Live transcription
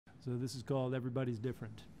So this is called Everybody's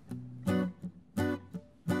Different.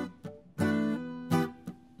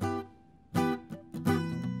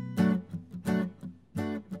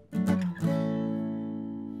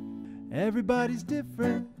 Everybody's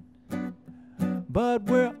different, but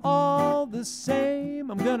we're all the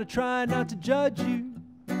same. I'm gonna try not to judge you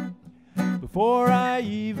before I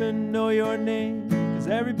even know your name, 'cause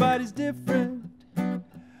everybody's different.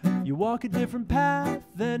 You walk a different path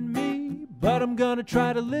than me, but I'm gonna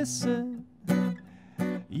try to listen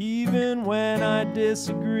even when I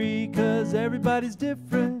disagree, 'cause everybody's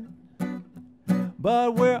different,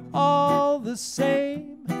 but we're all the same.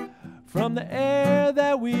 From the air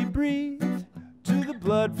that we breathe to the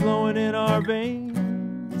blood flowing in our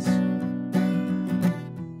veins.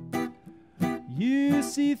 You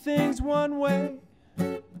see things one way,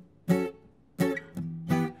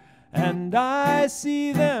 and I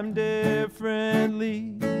see them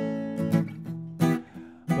differently.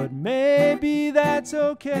 But maybe that's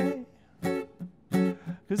okay,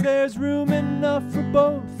 'cause there's room enough for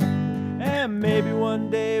both. And maybe one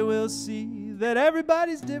day we'll see that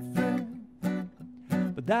everybody's different.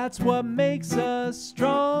 But that's what makes us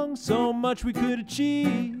strong. So much we could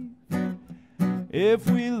achieve if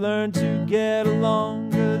we learn to get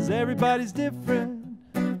along, 'cause everybody's different.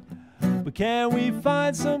 But can we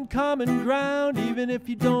find some common ground, even if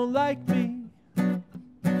you don't like me?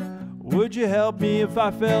 Would you help me if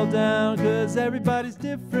I fell down? 'Cause everybody's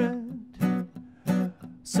different.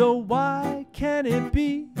 So why can't it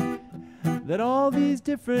be that all these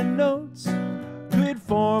different notes could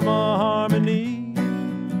form a harmony?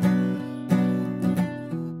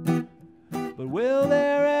 But will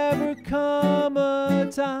there ever come a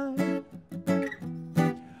time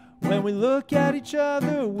when we look at each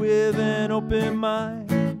other with an open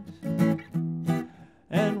mind?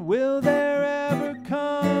 And will there ever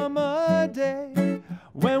come a day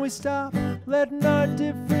when we stop letting our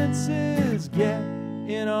differences get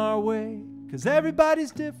in our way? 'Cause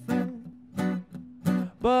everybody's different,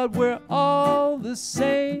 but we're all the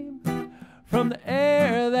same. From the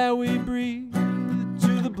air that we breathe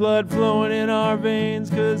to the blood flowing in our veins.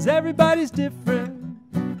 'Cause everybody's different,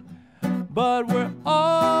 but we're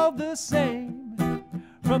all the same.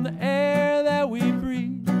 From the air that we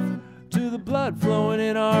breathe to the blood flowing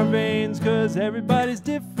in our veins. 'Cause everybody's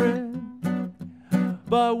different,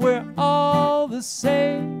 but we're all the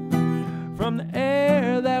same. From the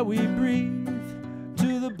air that we breathe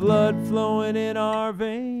to the blood flowing in our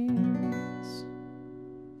veins.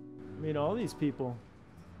 I mean, all these people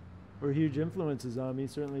were huge influences on me.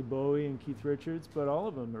 Certainly Bowie and Keith Richards, but all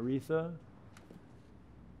of them. Aretha.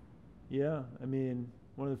 Yeah, I mean,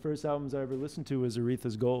 one of the first albums I ever listened to was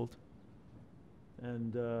Aretha's Gold.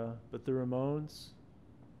 And, but the Ramones,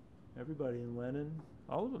 everybody, and Lennon,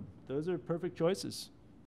 all of them. Those are perfect choices.